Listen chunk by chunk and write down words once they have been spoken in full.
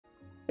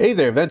Hey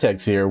there,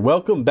 Ventex here.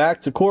 Welcome back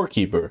to Core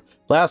Keeper.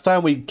 Last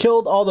time we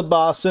killed all the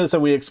bosses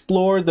and we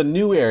explored the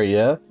new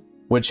area,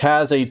 which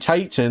has a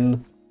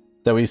Titan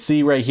that we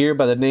see right here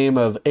by the name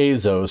of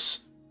Azos.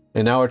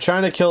 And now we're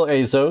trying to kill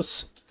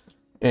Azos.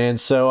 And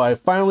so I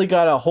finally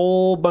got a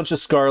whole bunch of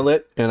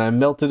Scarlet and I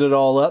melted it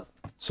all up.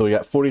 So we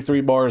got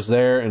 43 bars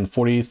there and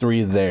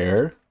 43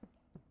 there.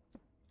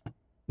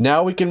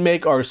 Now we can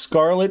make our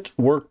Scarlet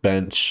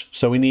workbench.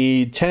 So we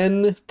need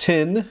 10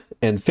 tin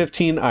and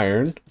 15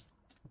 iron.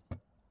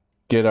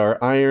 Get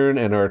our iron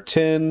and our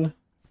tin.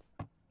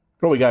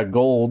 Oh, we got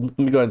gold. Let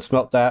me go ahead and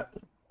smelt that.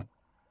 I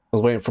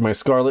was waiting for my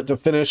Scarlet to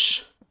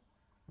finish.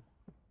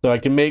 So I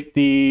can make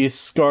the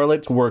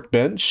Scarlet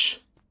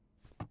workbench.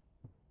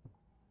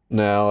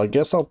 Now, I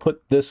guess I'll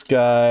put this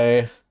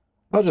guy...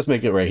 I'll just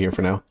make it right here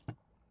for now.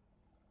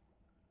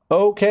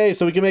 Okay,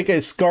 so we can make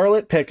a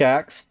Scarlet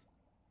pickaxe.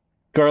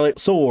 Scarlet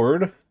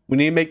sword. We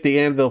need to make the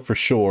anvil for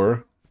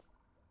sure.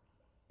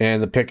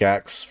 And the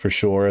pickaxe for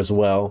sure as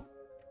well.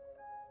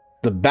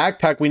 The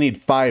backpack, we need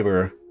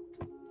fiber.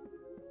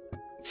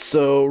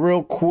 So,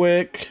 real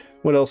quick,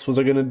 what else was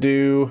I gonna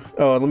do?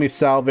 Oh, let me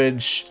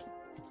salvage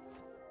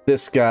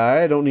this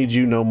guy. I don't need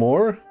you no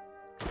more.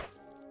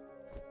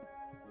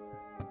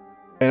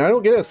 And I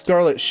don't get a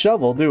Scarlet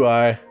shovel, do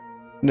I?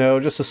 No,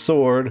 just a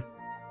sword.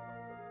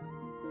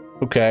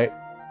 Okay.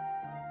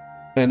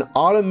 An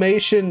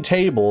automation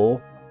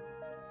table.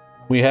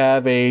 We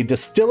have a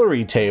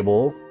distillery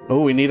table.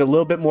 Oh, we need a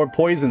little bit more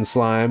poison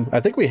slime. I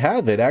think we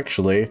have it,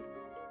 actually.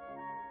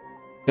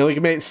 And we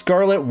can make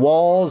Scarlet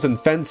walls and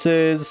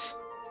fences,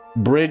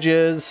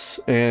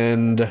 bridges,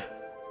 and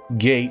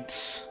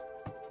gates.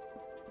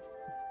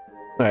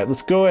 Alright,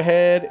 let's go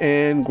ahead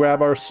and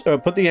grab our...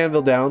 put the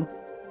anvil down.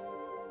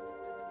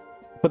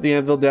 Put the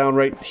anvil down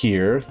right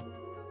here.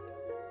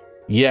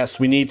 Yes,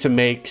 we need to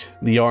make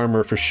the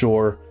armor for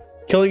sure.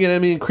 Killing an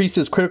enemy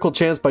increases critical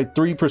chance by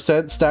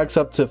 3%, stacks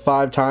up to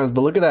 5 times,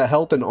 but look at that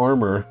health and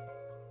armor.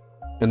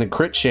 And the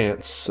crit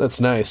chance.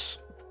 That's nice.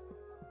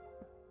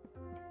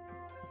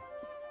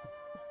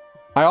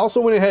 I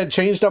also went ahead and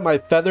changed up my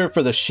feather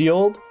for the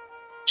shield.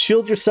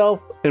 Shield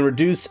yourself and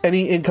reduce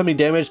any incoming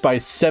damage by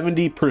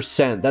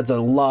 70%. That's a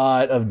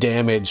lot of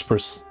damage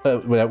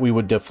that we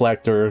would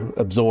deflect or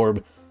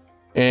absorb.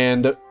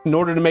 And in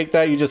order to make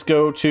that, you just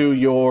go to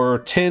your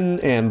tin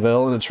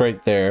anvil and it's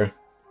right there.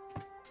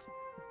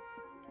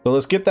 So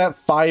let's get that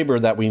fiber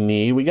that we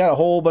need. We got a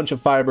whole bunch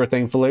of fiber,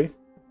 thankfully.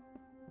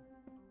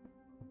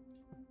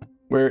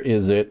 Where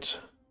is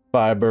it?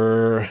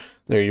 Fiber.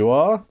 There you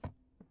are.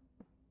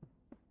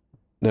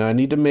 Now I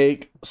need to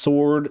make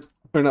sword,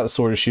 or not the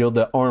sword, shield,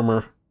 the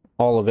armor,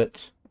 all of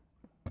it.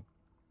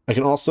 I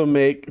can also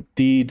make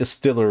the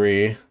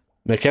distillery.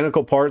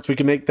 Mechanical parts, we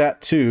can make that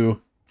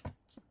too.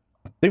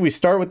 I think we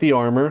start with the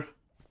armor.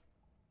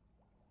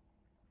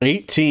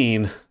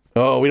 18.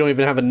 Oh, we don't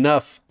even have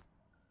enough.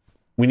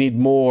 We need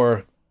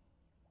more.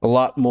 A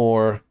lot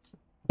more.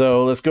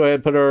 So let's go ahead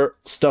and put our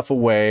stuff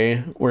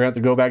away. We're going to have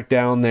to go back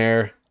down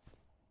there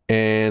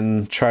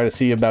and try to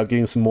see about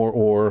getting some more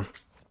ore.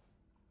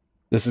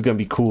 This is going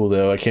to be cool,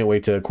 though. I can't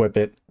wait to equip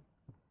it.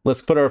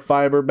 Let's put our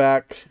fiber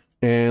back,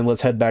 and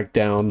let's head back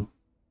down.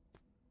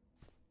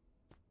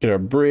 Get our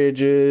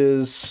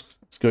bridges.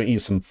 Let's go eat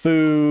some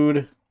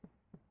food.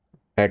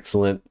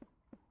 Excellent.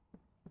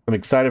 I'm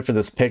excited for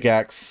this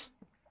pickaxe.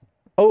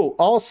 Oh,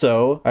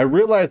 also, I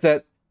realized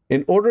that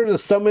in order to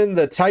summon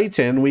the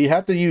Titan, we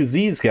have to use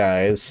these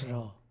guys.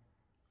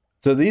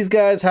 So these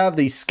guys have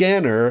the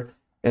scanner,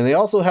 and they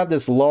also have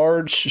this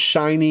large,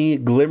 shiny,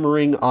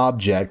 glimmering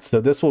object. So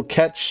this will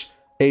catch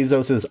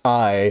Azos's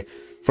eye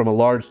from a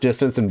large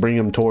distance and bring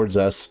him towards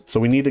us. So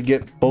we need to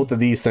get both of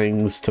these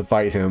things to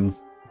fight him.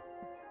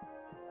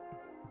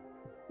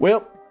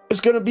 Well, it's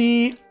going to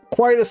be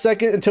quite a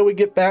second until we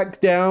get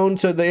back down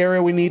to the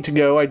area we need to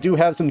go. I do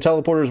have some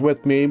teleporters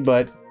with me,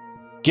 but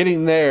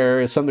getting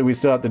there is something we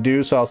still have to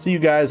do. So I'll see you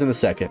guys in a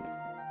second.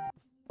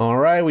 All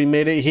right, we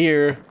made it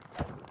here.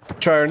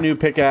 Try our new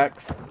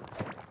pickaxe.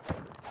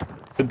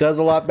 It does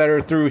a lot better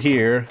through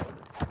here.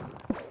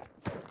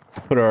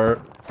 Put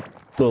our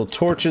little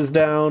torches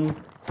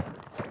down.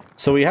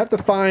 So we have to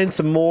find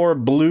some more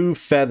blue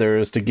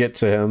feathers to get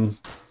to him.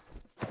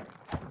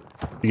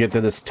 To get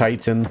to this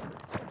Titan.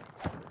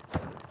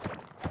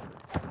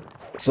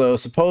 So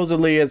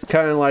supposedly it's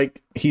kind of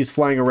like he's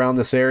flying around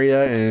this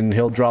area and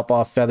he'll drop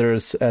off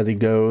feathers as he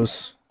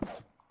goes.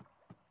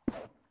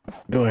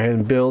 Go ahead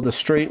and build a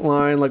straight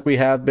line like we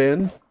have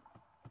been.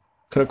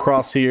 Cut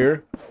across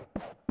here.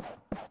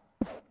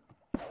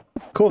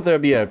 Cool if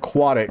there'd be an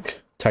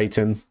aquatic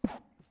Titan.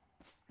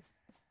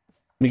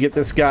 Let me get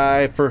this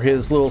guy for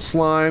his little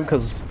slime,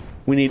 because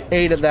we need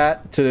 8 of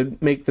that to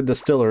make the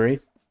distillery.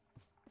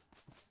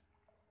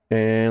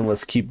 And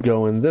let's keep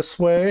going this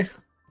way.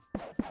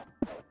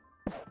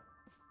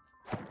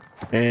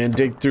 And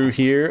dig through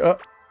here.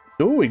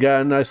 Oh, we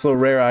got a nice little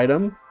rare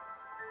item.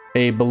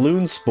 A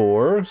balloon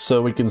spore,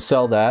 so we can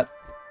sell that.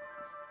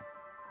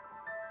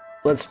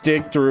 Let's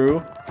dig through.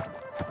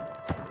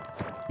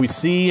 If we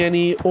see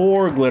any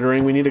ore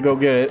glittering, we need to go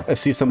get it. I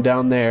see some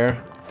down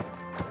there.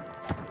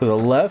 To the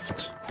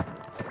left.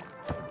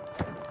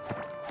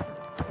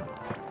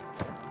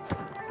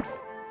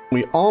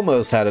 We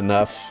almost had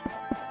enough.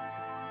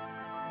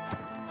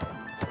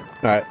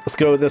 Alright, let's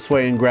go this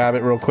way and grab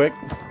it real quick.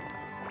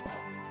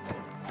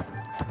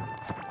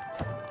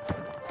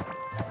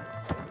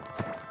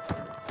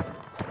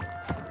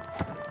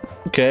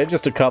 Okay,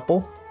 just a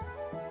couple.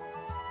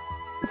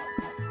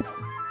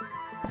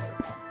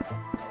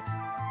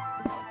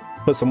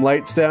 Put some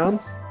lights down.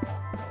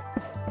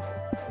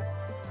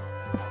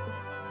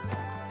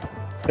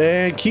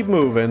 And keep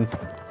moving.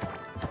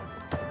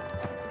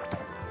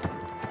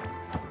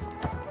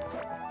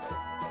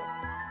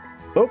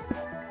 Oh,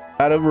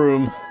 out of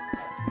room.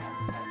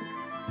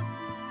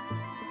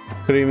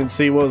 Couldn't even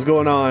see what was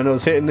going on. I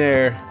was hitting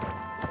there.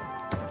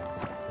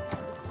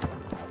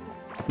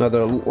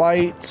 Another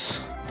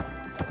light.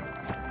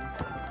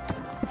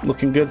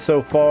 Looking good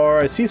so far.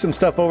 I see some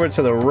stuff over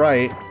to the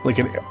right, like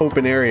an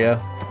open area.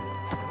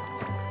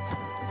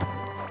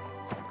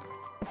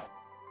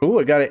 Ooh,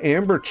 I got an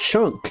amber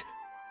chunk.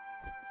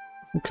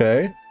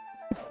 Okay.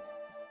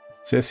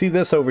 So I see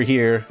this over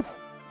here.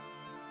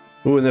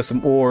 Ooh, and there's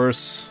some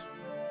ores.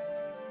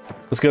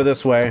 Let's go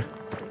this way.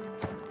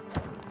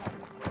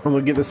 I'm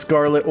gonna get the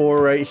scarlet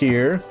ore right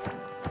here.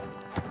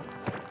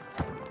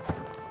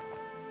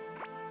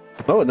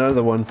 Oh,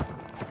 another one.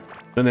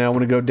 And now I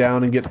want to go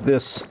down and get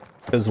this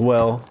as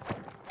well.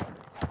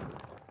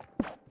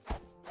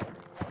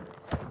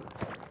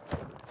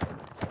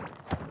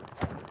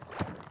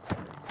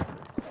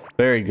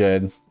 Very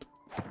good.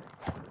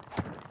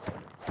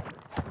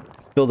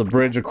 Build a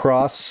bridge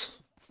across.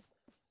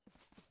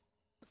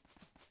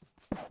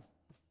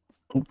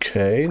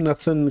 Okay,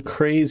 nothing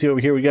crazy over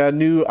here. We got a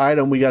new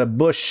item. We got a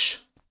bush.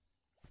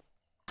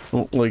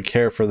 Don't really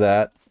care for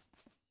that.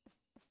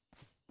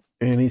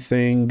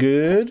 Anything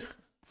good?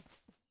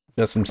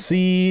 Got some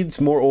seeds,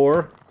 more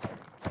ore.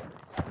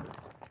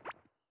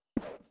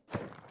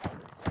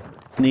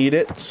 Need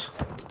it.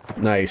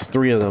 Nice,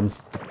 3 of them.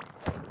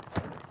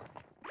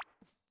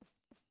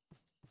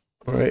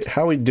 Alright,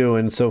 how we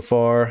doing so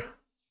far?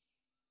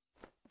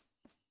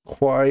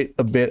 Quite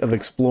a bit of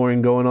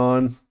exploring going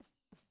on.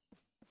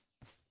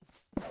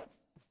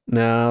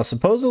 Now,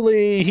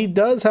 supposedly he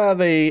does have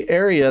a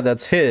area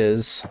that's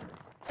his.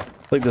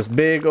 Like this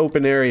big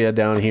open area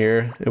down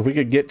here. If we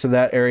could get to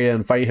that area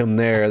and fight him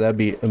there, that'd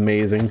be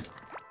amazing.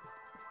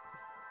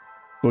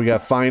 We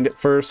gotta find it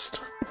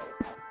first.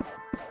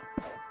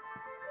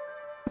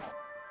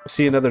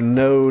 See another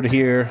node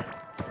here.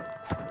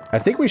 I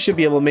think we should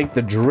be able to make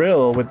the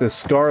drill with this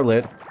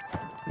Scarlet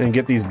and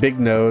get these big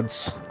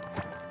nodes.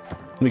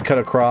 Let me cut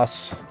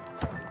across.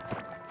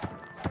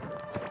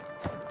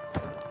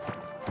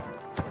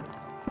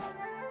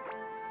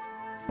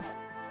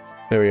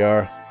 There we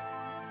are.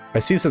 I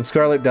see some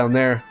Scarlet down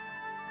there.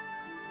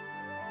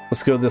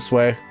 Let's go this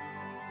way.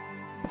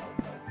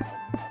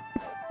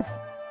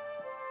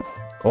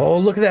 Oh,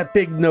 look at that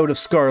big node of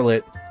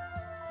Scarlet.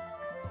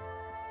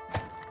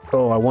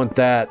 Oh, I want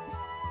that.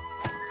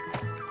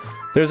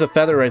 There's a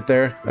feather right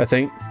there, I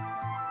think.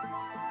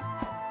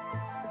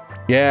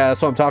 Yeah,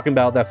 that's what I'm talking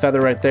about. That feather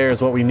right there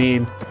is what we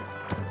need.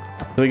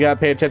 So we gotta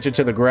pay attention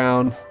to the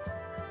ground.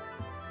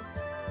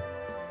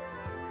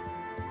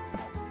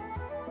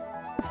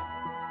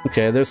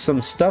 Okay, there's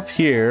some stuff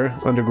here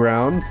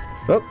underground.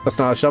 Oh, that's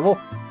not a shovel.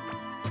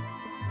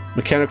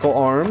 Mechanical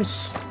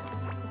arms.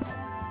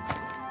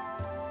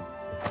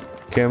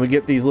 Can we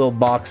get these little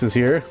boxes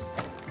here?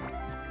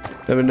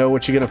 Never know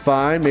what you're gonna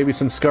find. Maybe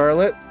some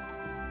Scarlet.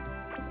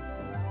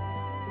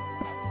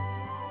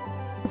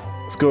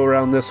 Let's go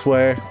around this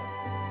way.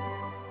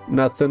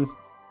 Nothing.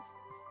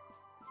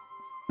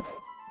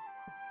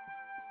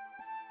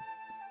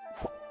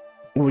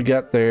 What we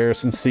got there?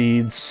 Some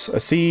seeds. I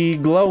see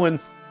glowing.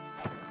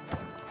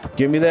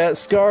 Give me that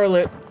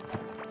Scarlet.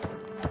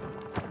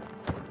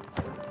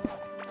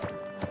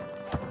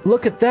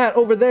 Look at that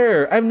over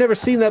there. I've never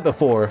seen that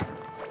before.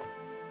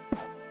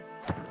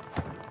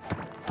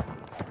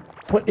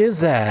 What is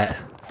that?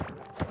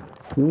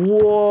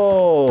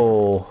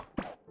 Whoa.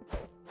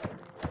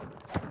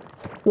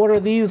 What are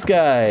these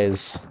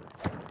guys?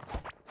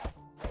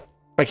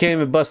 I can't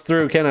even bust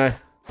through, can I?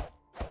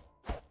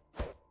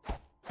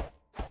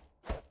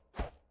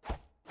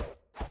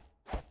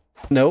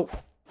 Nope.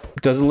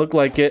 Doesn't look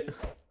like it.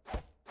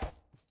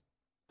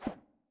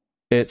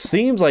 It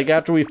seems like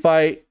after we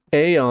fight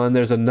Aeon,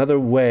 there's another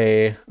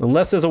way.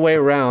 Unless there's a way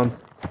around.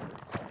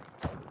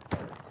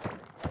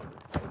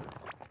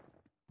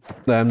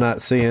 That I'm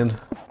not seeing.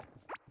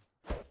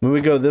 When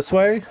we go this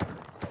way?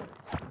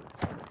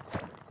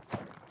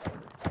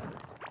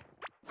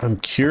 I'm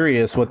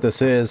curious what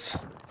this is.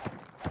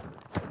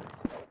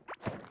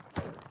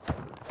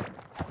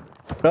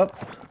 Up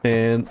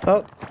and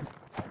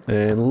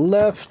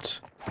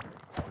left.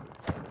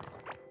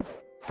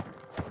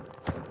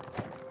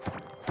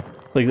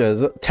 Like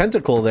there's a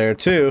tentacle there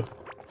too.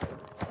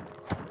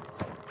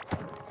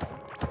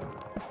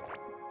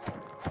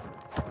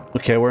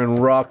 Okay, we're in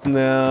rock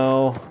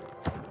now.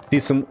 See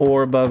some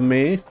ore above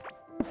me.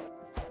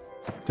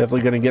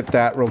 Definitely gonna get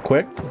that real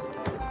quick.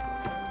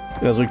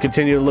 as we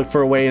continue to look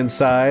for a way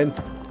inside.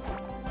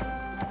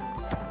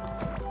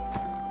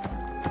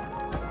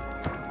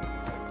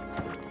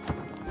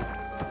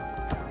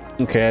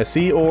 Okay, I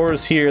see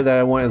ores here that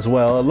I want as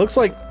well. It looks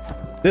like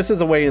this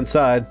is a way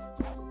inside.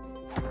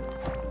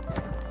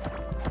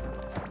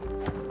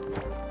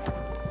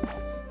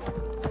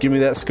 Give me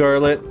that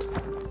Scarlet.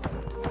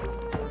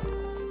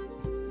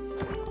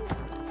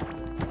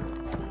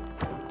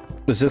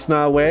 Is this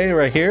not a way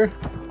right here?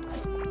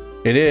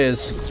 It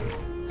is.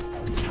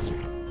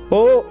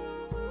 Oh!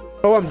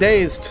 Oh, I'm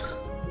dazed.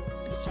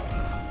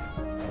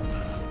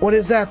 What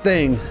is that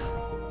thing?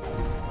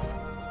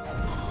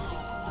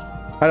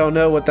 I don't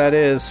know what that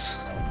is.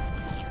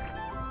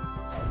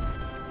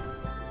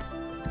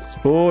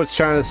 Oh, it's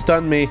trying to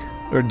stun me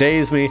or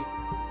daze me.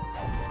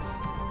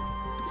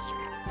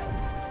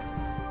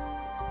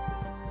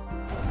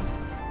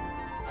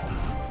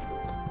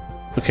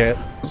 Okay,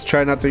 let's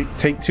try not to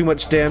take too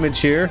much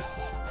damage here.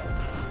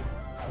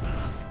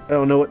 I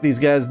don't know what these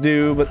guys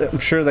do, but I'm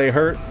sure they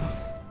hurt.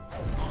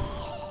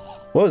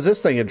 What was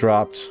this thing it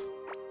dropped?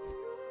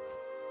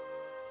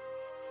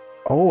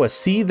 Oh, a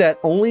seed that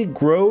only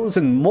grows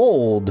in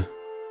mold.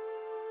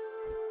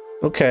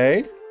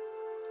 Okay.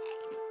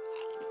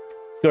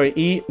 Go and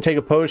eat, take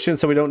a potion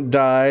so we don't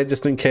die,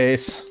 just in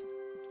case.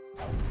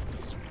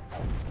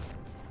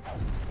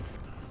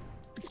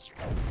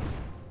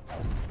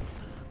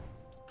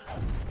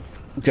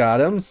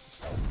 Got him.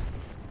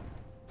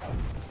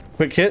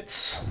 Quick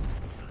hits.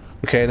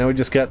 Okay, now we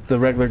just got the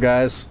regular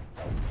guys.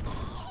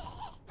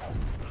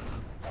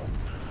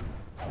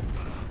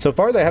 So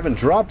far they haven't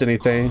dropped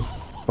anything.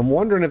 I'm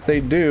wondering if they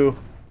do.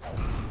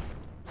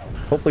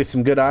 Hopefully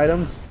some good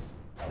item.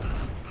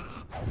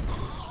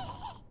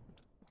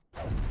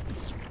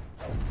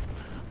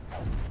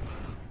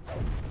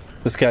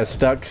 This guy's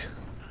stuck.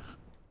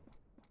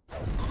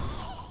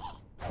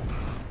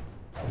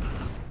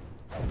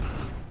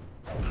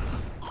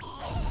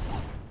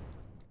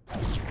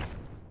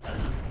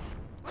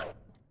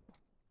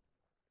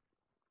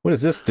 What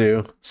does this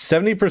do?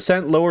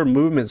 70% lower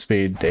movement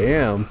speed.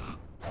 Damn.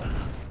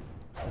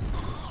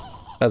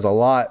 That's a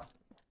lot.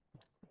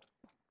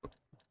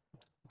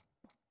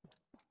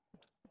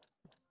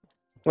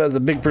 That's a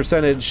big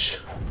percentage.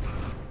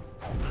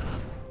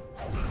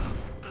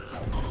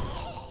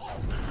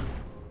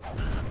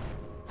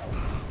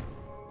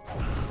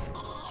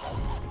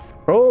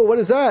 Oh, what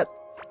is that?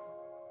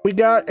 We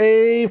got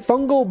a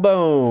fungal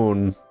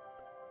bone.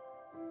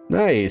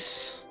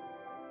 Nice.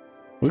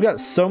 We've got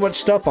so much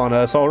stuff on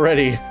us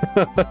already.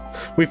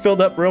 We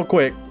filled up real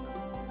quick.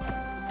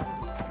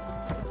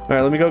 All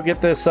right, let me go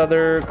get this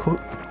other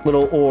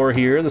little ore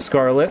here, the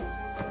Scarlet.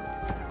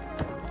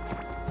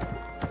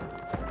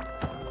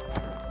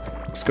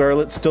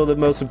 Scarlet's still the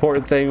most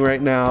important thing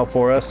right now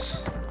for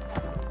us.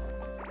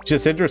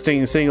 Just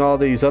interesting seeing all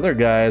these other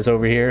guys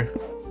over here.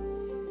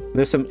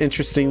 There's some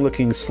interesting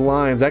looking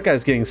slimes. That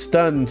guy's getting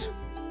stunned.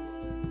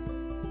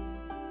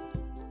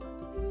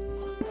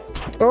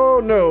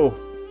 Oh no.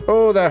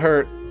 Oh, that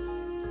hurt.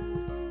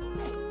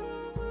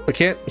 I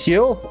can't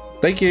heal?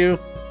 Thank you.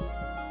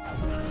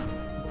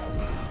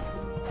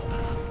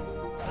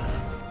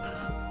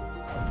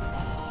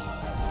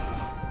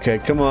 Okay,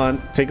 come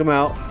on. Take him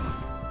out.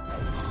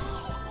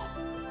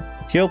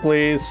 Heal,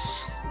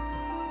 please.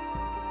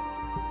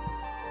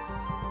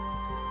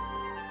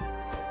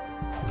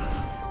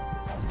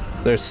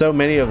 There's so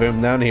many of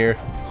him down here.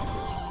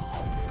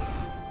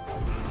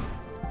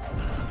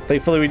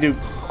 Thankfully, we do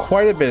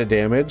quite a bit of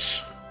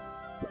damage.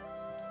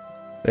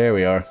 There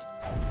we are.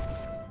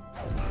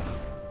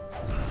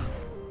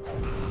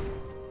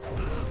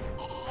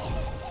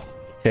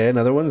 Okay,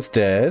 another one's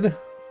dead.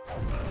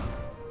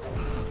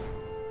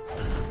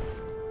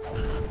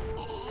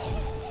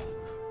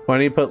 Why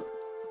don't you put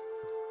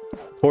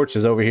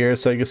torches over here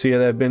so you can see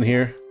that I've been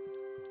here?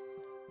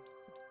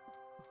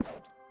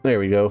 There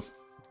we go.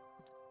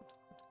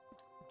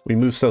 We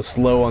move so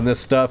slow on this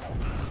stuff.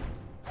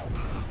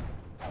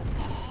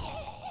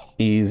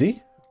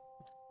 Easy.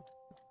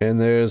 And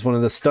there's one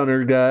of the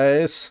stunner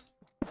guys.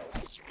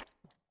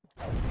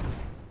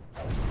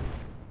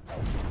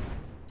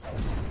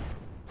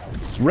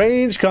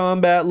 Range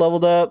combat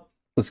leveled up.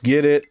 Let's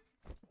get it.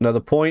 Another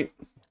point.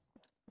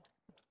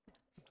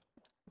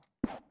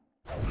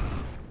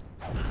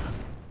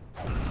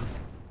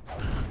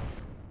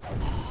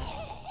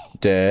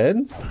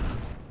 Dead.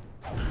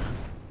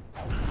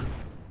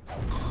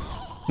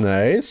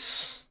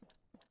 Nice.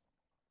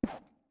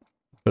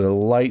 Put a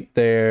light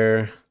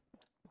there.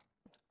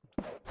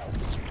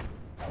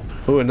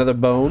 Oh, another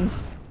bone.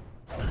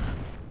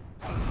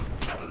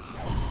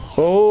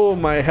 Oh,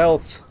 my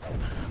health.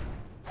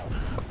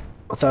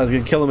 I thought I was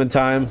gonna kill him in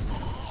time,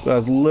 but I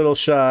was a little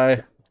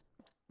shy.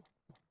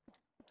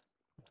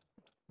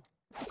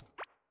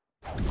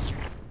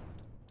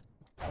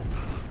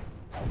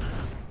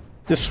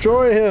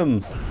 Destroy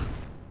him.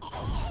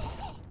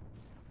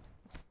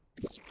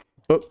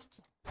 Oh.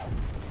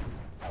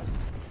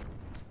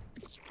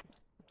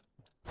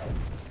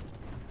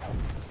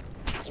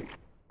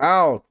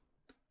 Ow.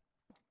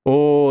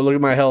 Oh, look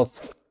at my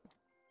health.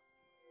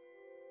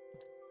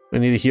 I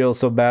need to heal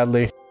so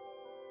badly.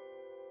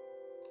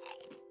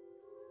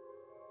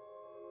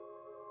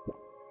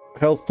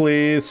 Health,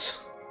 please.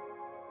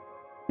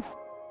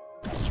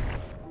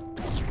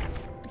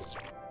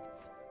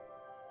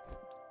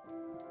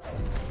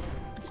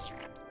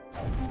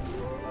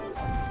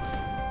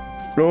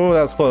 Oh,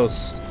 that was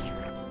close.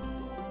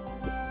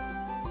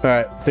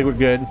 Alright, I think we're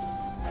good.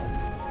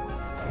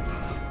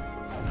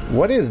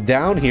 What is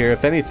down here,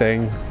 if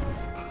anything?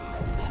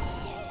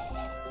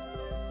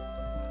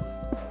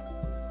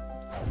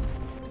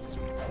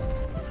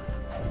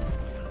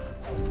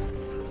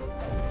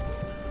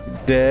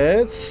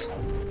 Death.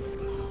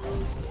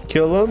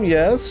 Kill him,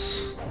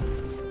 yes.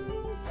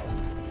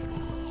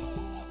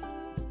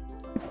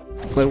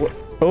 Like,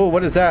 oh,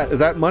 what is that? Is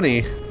that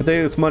money? I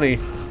think it's money.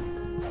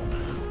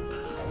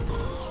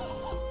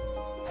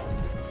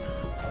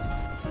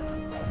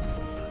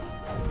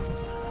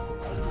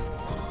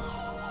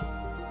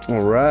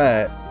 All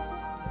right.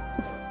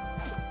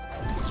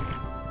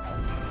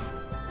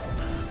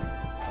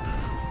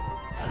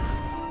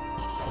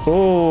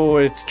 Oh,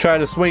 it's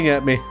trying to swing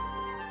at me.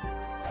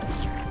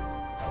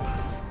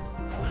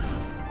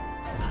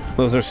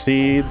 Those are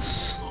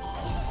seeds.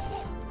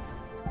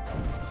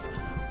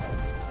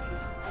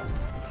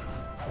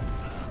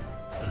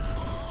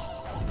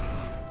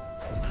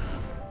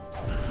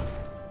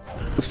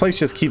 This place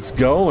just keeps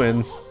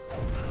going.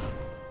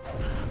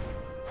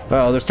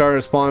 Oh, they're starting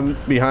to spawn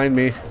behind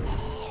me.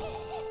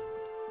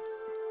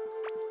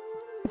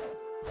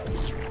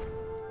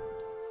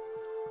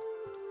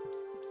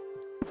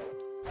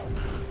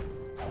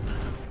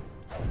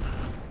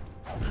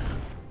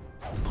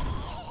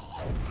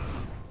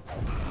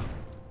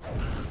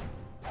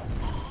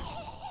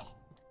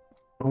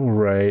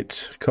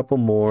 Alright, a couple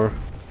more,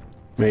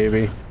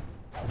 maybe.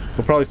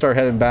 We'll probably start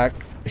heading back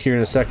here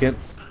in a second.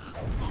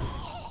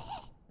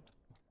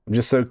 I'm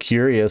just so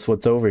curious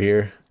what's over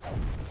here.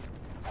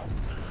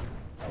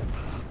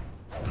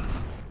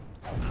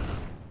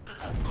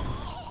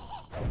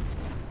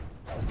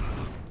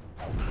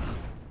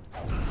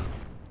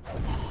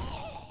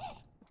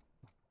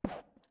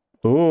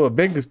 Ooh, a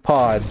big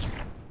pod.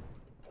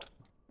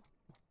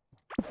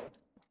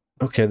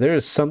 Okay, there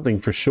is something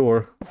for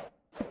sure.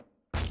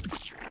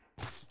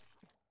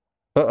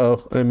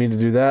 Uh-oh, I didn't mean to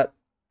do that.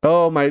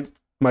 Oh, my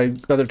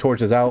other torch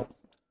is out.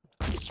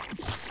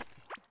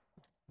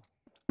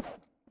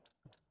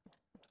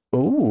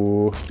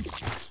 Ooh.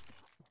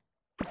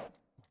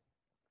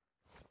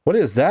 What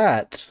is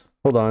that?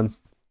 Hold on.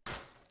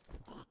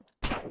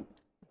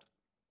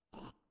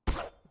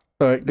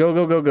 Alright, go,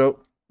 go, go, go.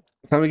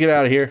 Time to get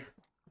out of here.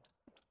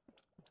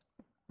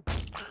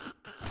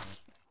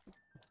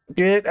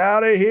 Get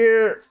out of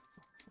here!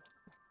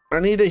 I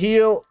need to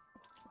heal.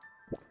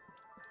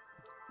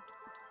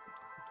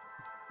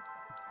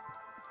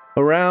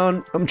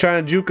 Around. I'm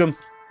trying to juke him.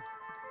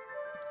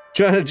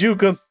 Trying to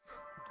juke him.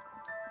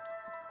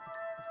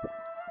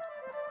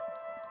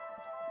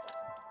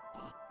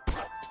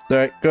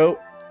 Alright, go.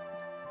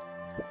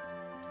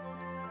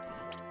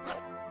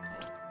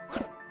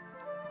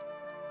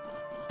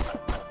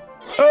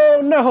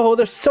 Oh no,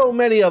 there's so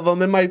many of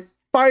them and my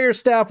fire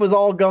staff was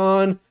all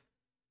gone.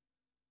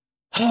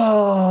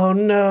 Oh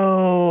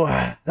no,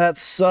 that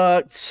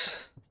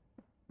sucked.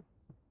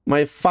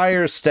 My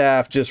fire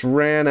staff just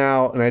ran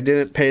out and I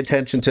didn't pay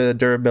attention to the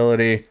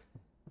durability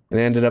and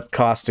it ended up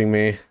costing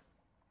me.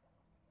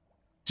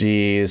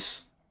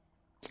 Jeez.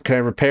 Can I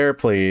repair,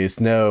 please?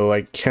 No,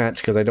 I can't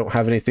because I don't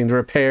have anything to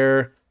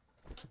repair.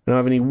 I don't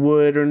have any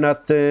wood or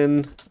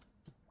nothing.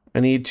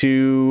 I need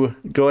to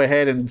go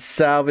ahead and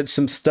salvage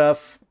some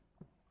stuff.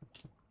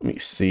 Let me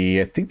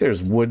see. I think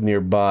there's wood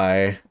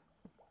nearby.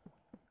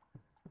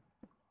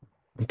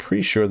 I'm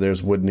pretty sure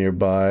there's wood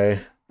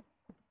nearby.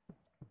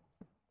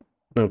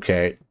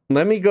 Okay,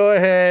 let me go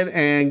ahead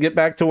and get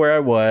back to where I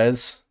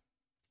was.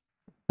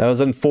 That was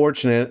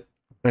unfortunate.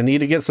 I need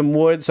to get some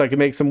wood so I can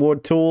make some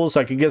wood tools,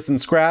 so I can get some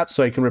scraps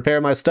so I can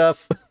repair my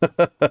stuff.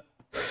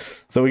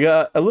 So we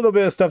got a little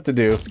bit of stuff to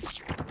do.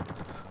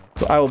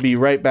 So I will be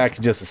right back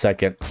in just a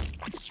second.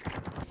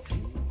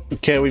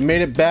 Okay, we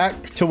made it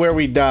back to where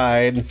we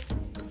died.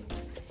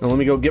 Now let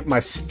me go get my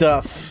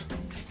stuff.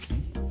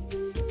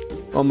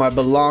 All my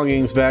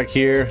belongings back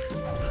here.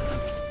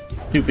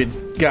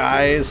 Stupid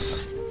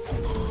guys.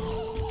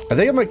 I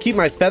think I'm gonna keep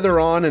my feather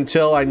on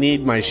until I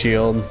need my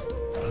shield.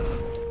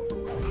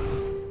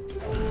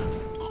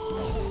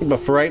 But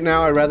for right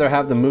now, I'd rather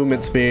have the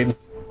movement speed.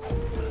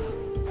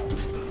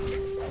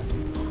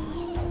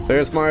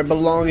 There's my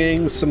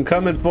belongings. I'm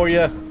coming for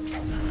you.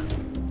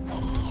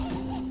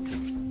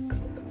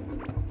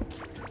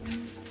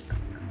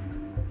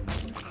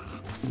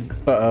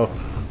 Uh-oh.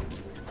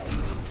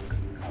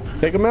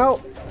 Take them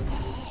out.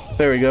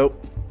 There we go.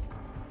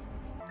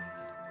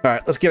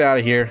 Alright, let's get out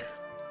of here.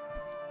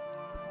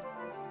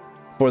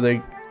 Before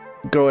they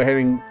go ahead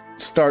and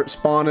start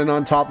spawning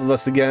on top of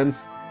us again.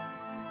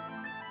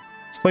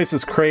 This place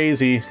is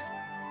crazy.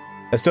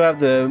 I still have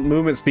the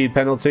movement speed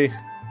penalty.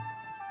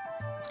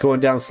 It's going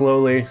down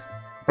slowly.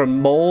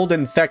 From mold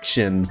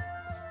infection.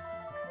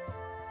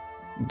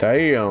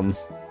 Damn.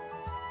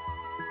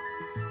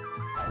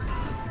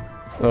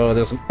 Oh,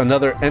 there's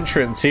another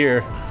entrance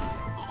here.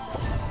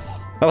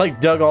 I like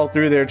dug all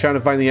through there trying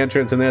to find the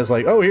entrance, and then it's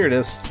like, oh, here it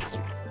is.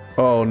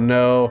 Oh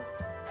no.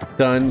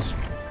 Stunned.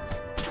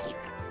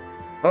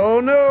 Oh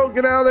no,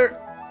 get out of there.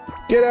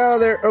 Get out of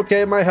there.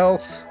 Okay, my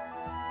health.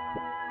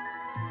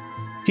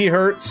 He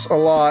hurts a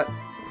lot.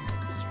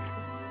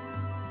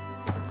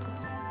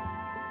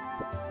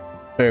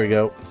 There we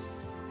go.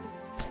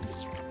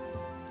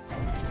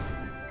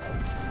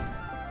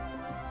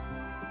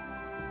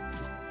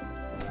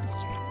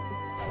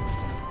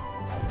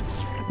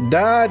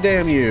 Die,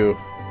 damn you.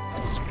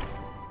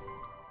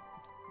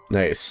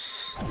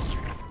 Nice.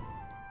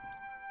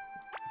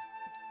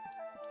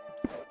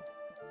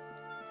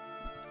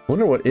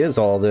 Wonder what is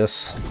all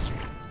this?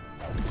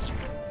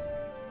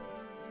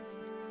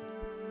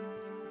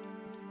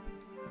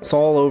 It's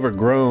all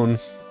overgrown.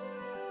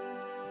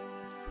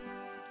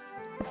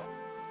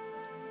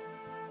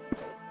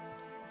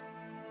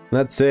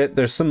 That's it.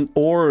 There's some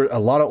ore, a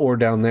lot of ore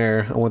down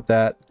there. I want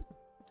that.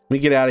 Let me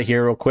get out of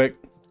here real quick.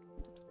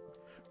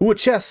 Ooh, a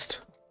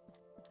chest.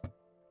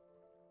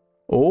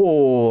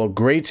 Oh,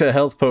 greater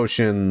health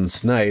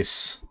potions.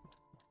 Nice.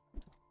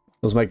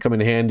 Those might come in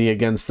handy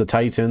against the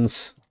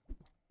Titans.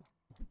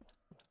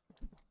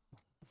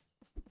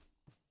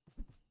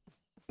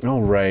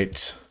 All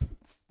right.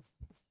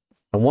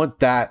 I want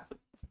that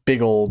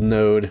big old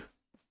node.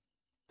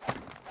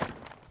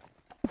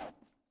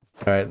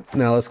 Alright,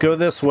 now let's go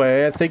this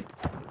way. I think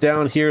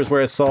down here is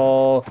where I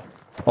saw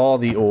all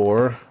the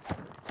ore.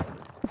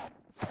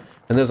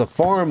 And there's a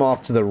farm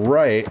off to the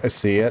right. I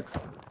see it.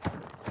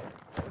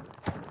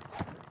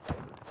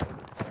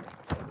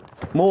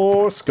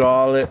 More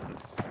Scarlet.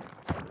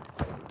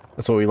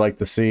 That's what we like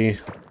to see.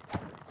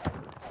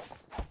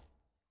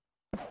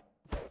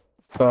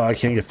 Oh, I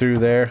can't get through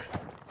there.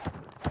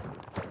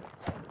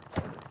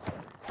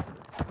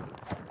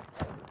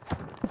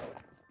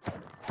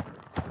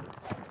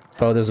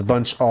 Oh, there's a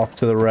bunch off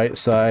to the right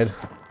side.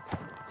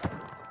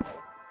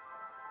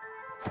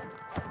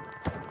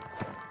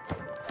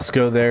 Let's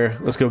go there.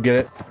 Let's go get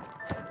it.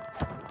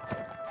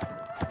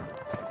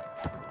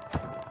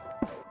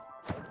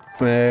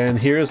 And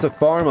here's the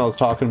farm I was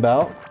talking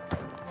about.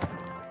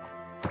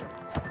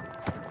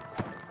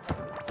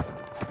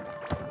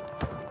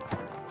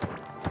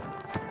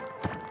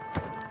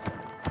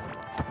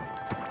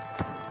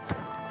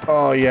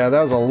 Oh yeah,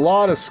 that was a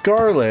lot of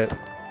Scarlet.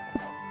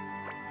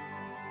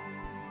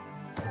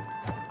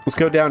 Let's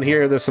go down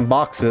here. There's some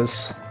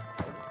boxes.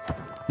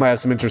 Might have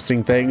some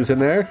interesting things in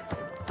there.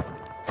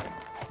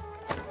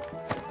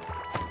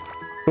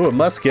 Ooh, a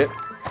musket.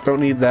 Don't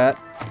need that.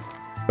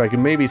 But I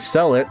can maybe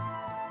sell it.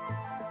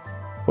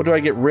 What do I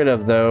get rid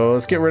of, though?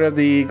 Let's get rid of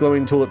the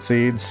glowing tulip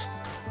seeds.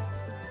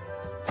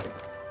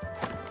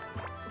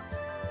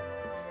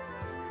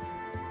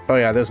 Oh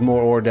yeah, there's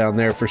more ore down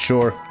there for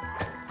sure.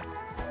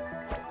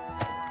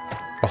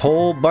 A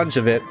whole bunch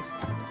of it.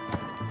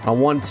 I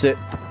want it.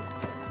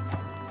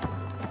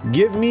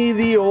 Give me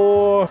the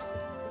ore.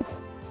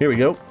 Here we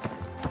go.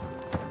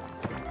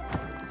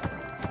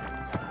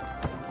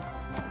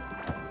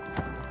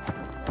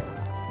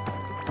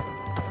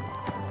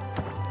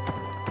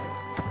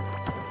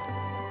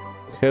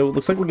 Okay, well,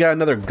 looks like we got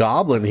another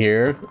goblin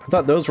here. I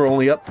thought those were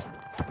only up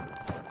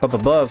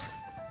above.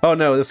 Oh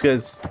no, this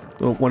guy's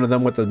one of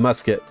them with the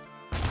musket.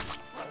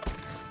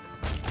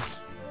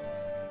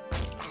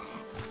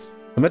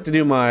 I meant to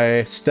do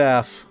my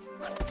staff.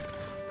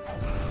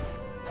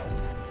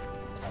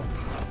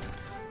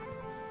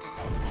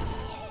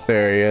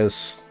 There he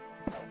is.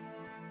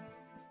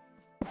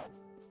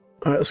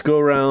 Alright, let's go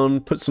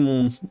around, put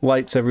some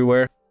lights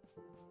everywhere.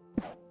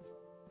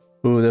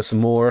 Ooh, there's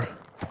some more.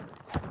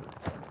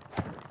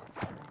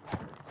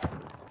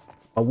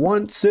 I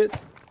want it.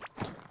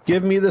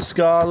 Give me the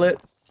Scarlet.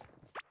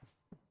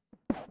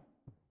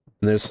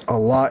 And there's a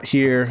lot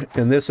here,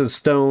 and this is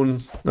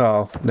stone.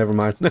 Oh, never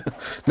mind.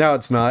 Now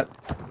it's not.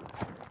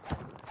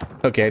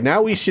 Okay,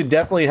 now we should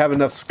definitely have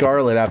enough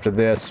Scarlet after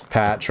this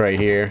patch right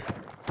here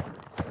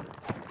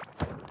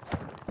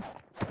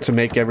to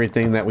make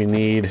everything that we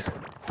need.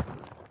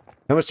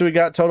 How much do we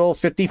got total?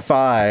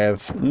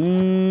 55.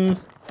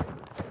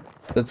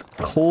 That's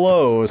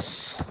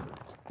close.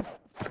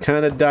 It's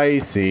kind of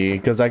dicey,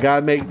 because I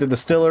gotta make the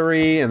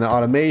distillery and the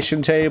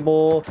automation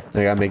table,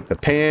 and I gotta make the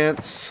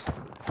pants.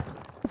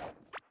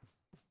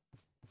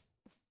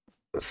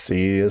 Let's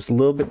see, there's a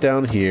little bit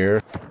down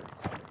here.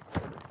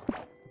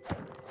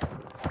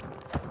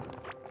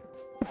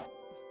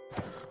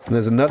 And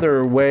there's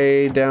another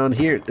way down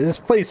here. This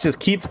place just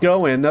keeps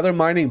going. Another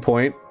mining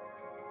point.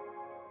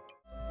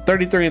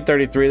 33 and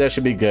 33, that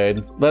should be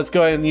good. Let's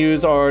go ahead and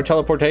use our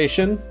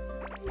teleportation.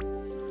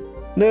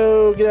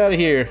 No, get out of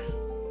here.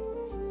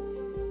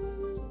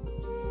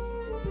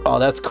 Oh,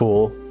 that's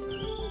cool.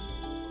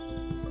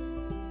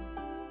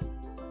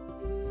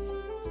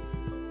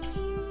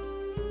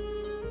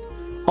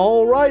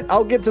 Alright,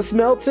 I'll get to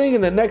smelting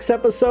in the next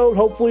episode.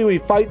 Hopefully we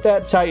fight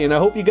that Titan. I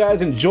hope you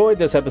guys enjoyed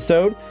this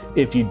episode.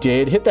 If you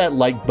did, hit that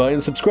like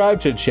button, subscribe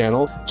to the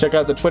channel, check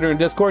out the Twitter and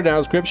Discord down in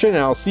the description, and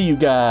I'll see you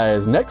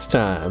guys next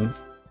time.